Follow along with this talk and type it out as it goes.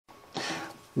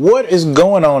What is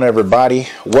going on, everybody?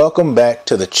 Welcome back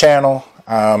to the channel.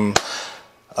 Right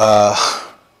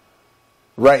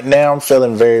now I'm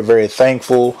feeling very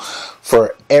thankful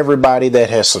for everybody that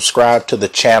has subscribed to the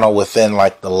channel within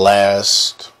like the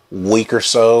last week or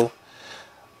so.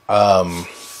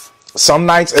 Some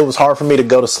nights it was hard for me to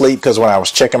go to sleep because when I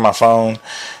was checking my phone,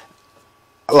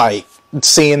 like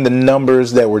seeing the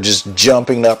numbers that were just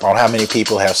jumping up on how many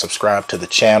people have subscribed to the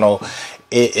channel,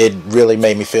 it really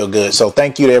made me feel good. So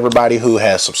thank you to everybody who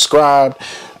has subscribed.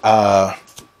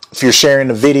 If you're sharing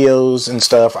the videos and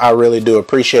stuff, I really do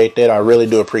appreciate that. I really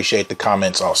do appreciate the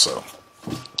comments also.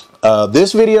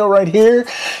 This video right here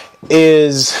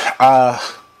is, well,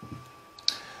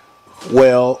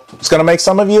 it's going to make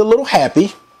some of you a little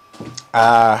happy.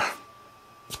 I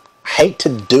hate to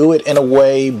do it in a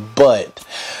way, but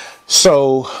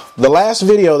so the last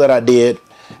video that I did,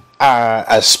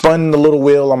 I spun the little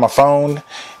wheel on my phone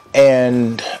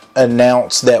and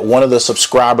announced that one of the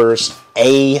subscribers,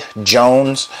 A.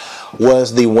 Jones,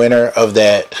 was the winner of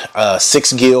that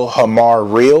SixGill Hamar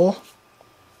reel.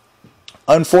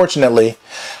 Unfortunately,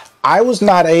 I was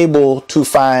not able to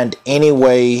find any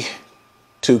way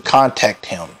to contact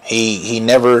him. He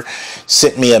never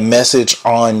sent me a message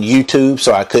on YouTube,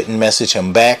 so I couldn't message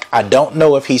him back. I don't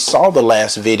know if he saw the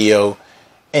last video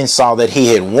and saw that he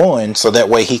had won, so that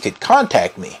way he could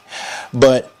contact me.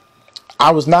 But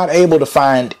I was not able to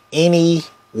find any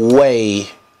way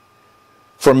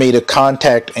for me to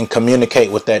contact and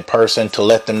communicate with that person to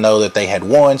let them know that they had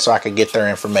won, so I could get their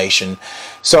information,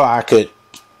 so I could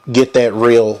get that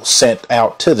reel sent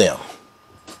out to them.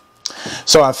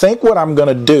 So I think what I'm going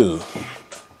to do,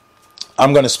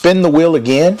 I'm going to spin the wheel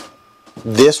again.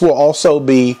 This will also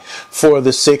be for the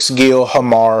SixGill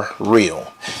Hamar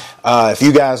reel. If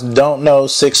you guys don't know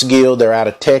SixGill, they're out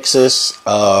of Texas.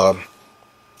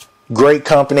 Great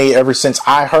company. Ever since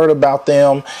I heard about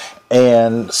them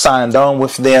and signed on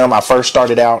with them, I first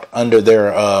started out under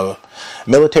their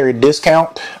military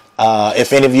discount.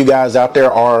 If any of you guys out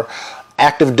there are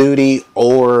active duty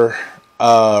or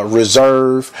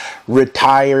reserve,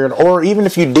 retired, or even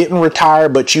if you didn't retire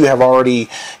but you have already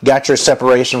got your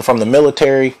separation from the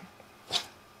military,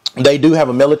 they do have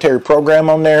a military program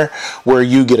on there where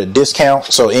you get a discount.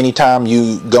 So anytime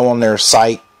you go on their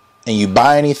site and you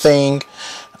buy anything,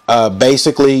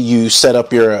 basically you set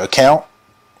up your account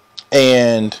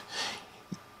and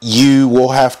you will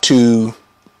have to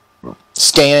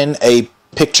scan a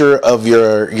picture of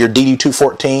your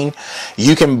DD-214.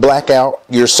 You can black out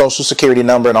your social security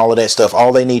number and all of that stuff.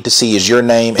 All they need to see is your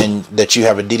name and that you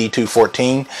have a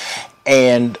DD-214,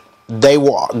 and they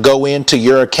will go into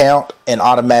your account and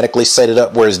automatically set it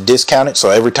up where it's discounted. So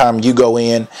every time you go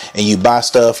in and you buy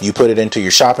stuff, you put it into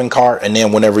your shopping cart, and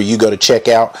then whenever you go to check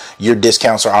out, your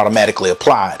discounts are automatically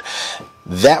applied.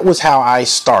 That was how I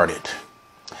started.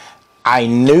 I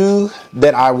knew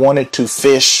that I wanted to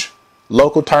fish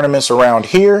local tournaments around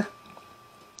here,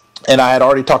 and I had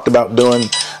already talked about doing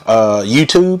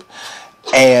YouTube,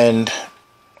 and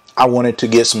I wanted to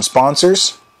get some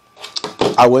sponsors.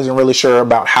 I wasn't really sure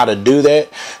about how to do that,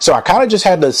 so I kind of just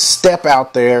had to step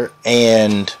out there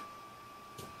and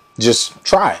just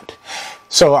try it.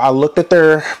 So I looked at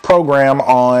their program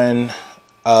on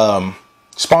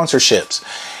sponsorships,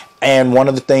 and one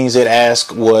of the things it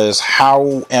asked was,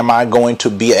 how am I going to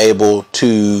be able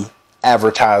to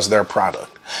advertise their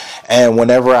product? And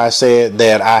whenever I said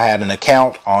that I had an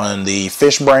account on the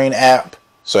FishBrain app,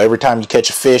 so every time you catch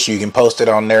a fish, you can post it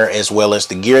on there, as well as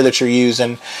the gear that you're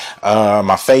using.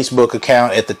 My Facebook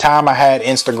account. At the time I had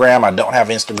Instagram. I don't have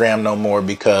Instagram no more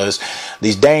because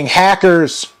these dang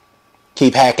hackers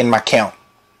keep hacking my account.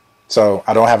 So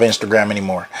I don't have Instagram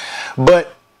anymore.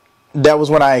 But that was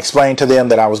when I explained to them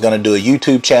that I was going to do a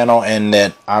YouTube channel and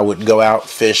that I would go out,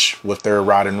 fish with their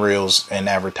rod and reels and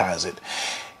advertise it.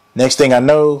 Next thing I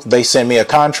know, they sent me a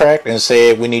contract and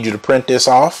said, we need you to print this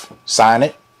off, sign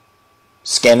it,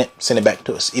 scan it, send it back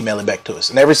to us, email it back to us.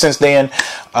 And ever since then,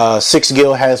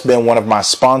 SixGill has been one of my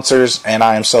sponsors, and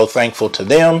I am so thankful to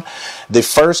them. The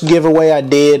first giveaway I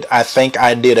did, I think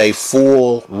I did a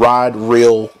full rod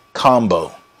reel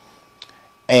combo.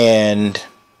 And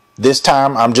this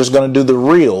time I'm just going to do the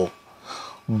reel,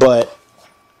 but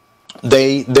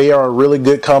they are a really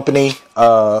good company.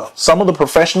 Some of the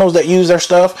professionals that use their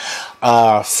stuff,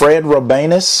 Fred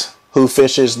Robanus, who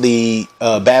fishes the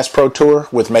Bass Pro Tour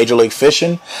with Major League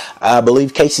Fishing. I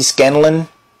believe Casey Scanlon,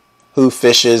 who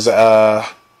fishes, I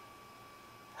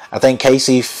think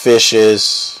Casey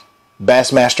fishes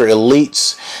Bassmaster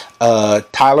Elites.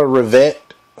 Tyler Rivette,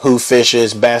 who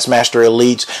fishes Bassmaster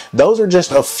Elites. Those are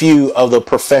just a few of the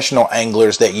professional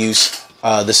anglers that use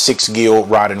the SixGill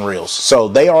rod and reels. So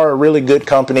they are a really good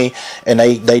company, and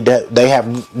they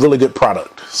have really good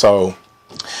product. So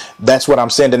that's what I'm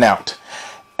sending out.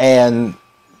 And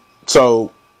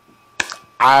so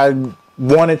I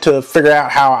wanted to figure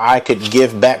out how I could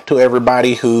give back to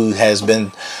everybody who has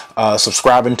been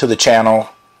subscribing to the channel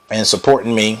and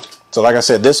supporting me. So like I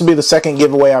said, this will be the second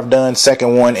giveaway I've done,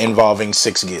 second one involving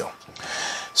SixGill.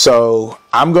 So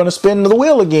I'm going to spin the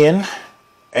wheel again,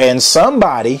 and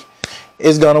somebody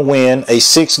is going to win a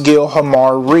SixGill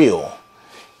Hamar reel.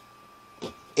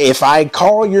 If I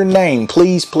call your name,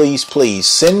 please, please, please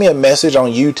send me a message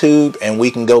on YouTube and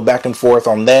we can go back and forth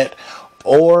on that.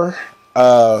 Or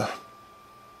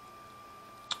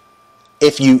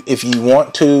if you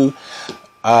want to,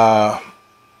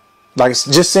 like,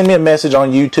 just send me a message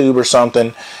on YouTube or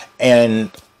something, and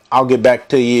I'll get back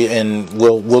to you, and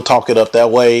we'll talk it up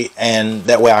that way, and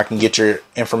that way I can get your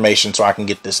information so I can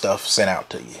get this stuff sent out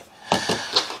to you.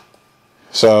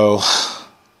 So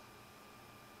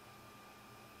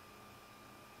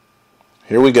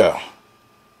here we go.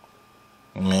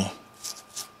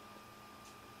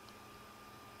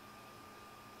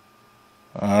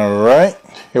 All right,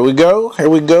 here we go. Here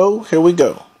we go. Here we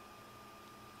go.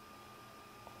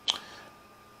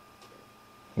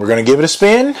 We're going to give it a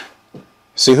spin,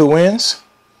 see who wins.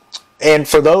 And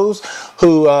for those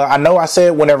who, I know I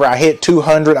said whenever I hit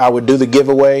 200, I would do the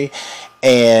giveaway.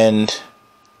 And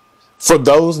for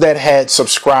those that had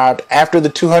subscribed after the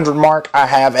 200 mark, I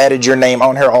have added your name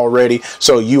on here already.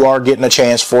 So you are getting a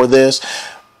chance for this.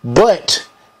 But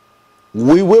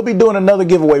we will be doing another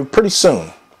giveaway pretty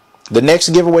soon. The next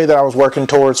giveaway that I was working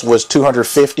towards was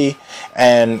 250.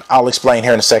 And I'll explain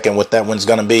here in a second what that one's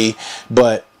going to be.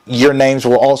 But your names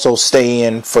will also stay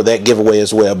in for that giveaway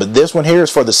as well. But this one here is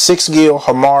for the SixGill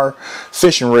Hamar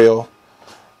fishing reel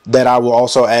that I will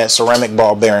also add ceramic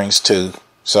ball bearings to.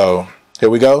 So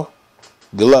here we go.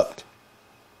 Good luck.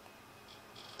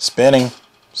 Spinning,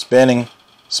 spinning,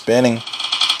 spinning.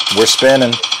 We're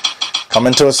spinning.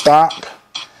 Coming to a stop.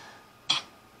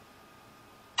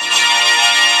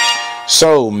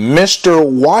 So Mr.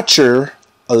 Watcher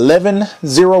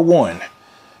 1101.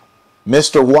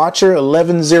 Mr. Watcher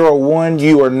 1101,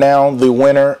 you are now the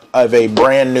winner of a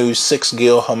brand new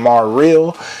SixGill Hamar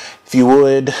reel. If you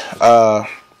would,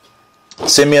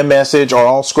 send me a message, or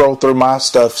I'll scroll through my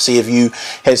stuff, see if you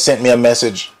had sent me a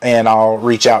message, and I'll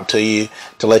reach out to you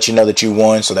to let you know that you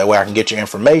won, so that way I can get your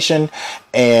information,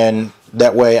 and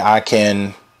that way I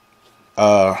can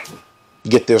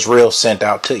get this reel sent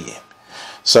out to you.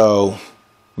 So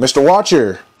Mr.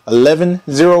 Watcher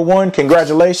 1101,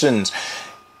 congratulations.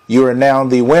 You are now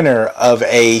the winner of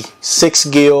a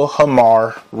SixGill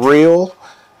Hamar reel.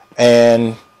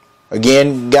 And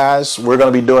again, guys, we're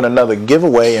going to be doing another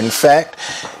giveaway. In fact,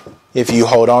 if you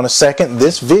hold on a second,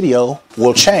 this video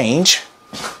will change.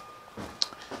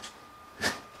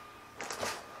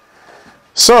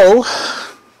 So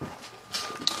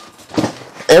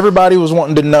everybody was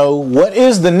wanting to know, what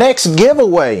is the next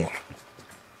giveaway?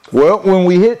 Well, when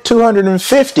we hit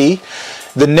 250,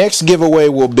 the next giveaway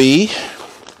will be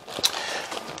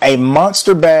a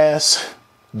Monster Bass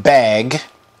bag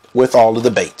with all of the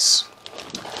baits.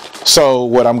 So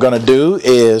what I'm going to do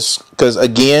is, because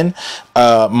again,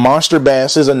 Monster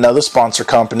Bass is another sponsor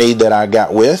company that I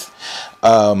got with.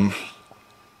 The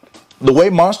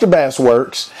way Monster Bass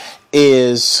works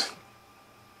is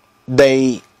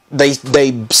they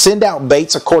send out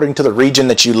baits according to the region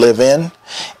that you live in,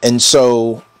 and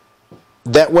so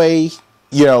that way,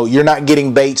 you know, you're not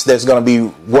getting baits that's going to be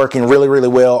working really, really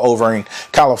well over in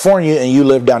California and you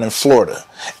live down in Florida,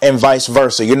 and vice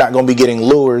versa. You're not going to be getting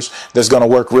lures that's going to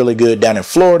work really good down in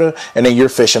Florida and then you're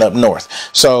fishing up north.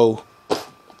 So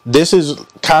this is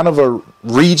kind of a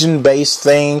region-based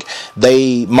thing.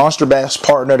 Monster Bass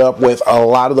partnered up with a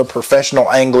lot of the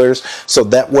professional anglers, so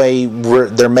that way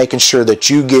they're making sure that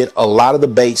you get a lot of the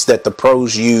baits that the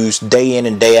pros use day in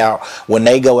and day out when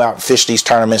they go out and fish these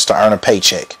tournaments to earn a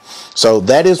paycheck. So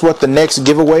that is what the next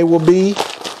giveaway will be.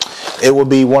 It will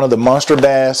be one of the Monster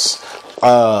Bass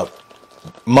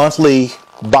monthly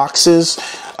boxes.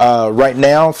 Right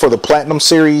now, for the Platinum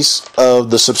series of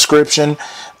the subscription,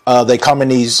 they come in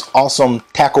these awesome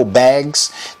tackle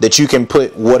bags that you can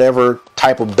put whatever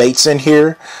type of baits in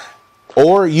here,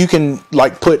 or you can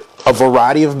like put a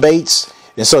variety of baits.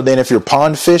 And so then if you're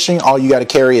pond fishing, all you got to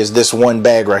carry is this one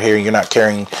bag right here. You're not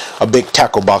carrying a big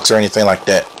tackle box or anything like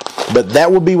that. But that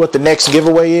will be what the next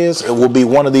giveaway is. It will be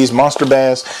one of these Monster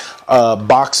Bass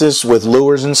boxes with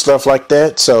lures and stuff like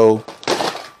that. So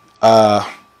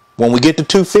when we get to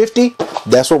 250,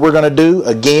 that's what we're going to do.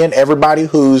 Again, everybody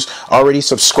who's already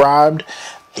subscribed,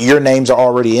 your names are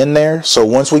already in there. So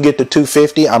once we get to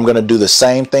 250, I'm going to do the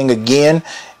same thing again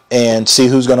and see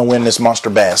who's going to win this monster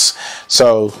bass.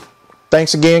 So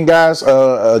thanks again, guys.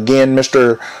 Again,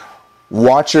 Mr.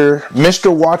 Watcher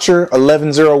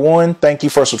 1101, thank you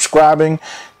for subscribing.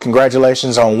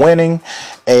 Congratulations on winning,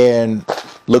 and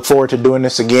look forward to doing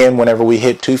this again whenever we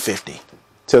hit 250.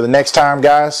 Till the next time,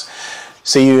 guys,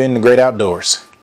 see you in the great outdoors.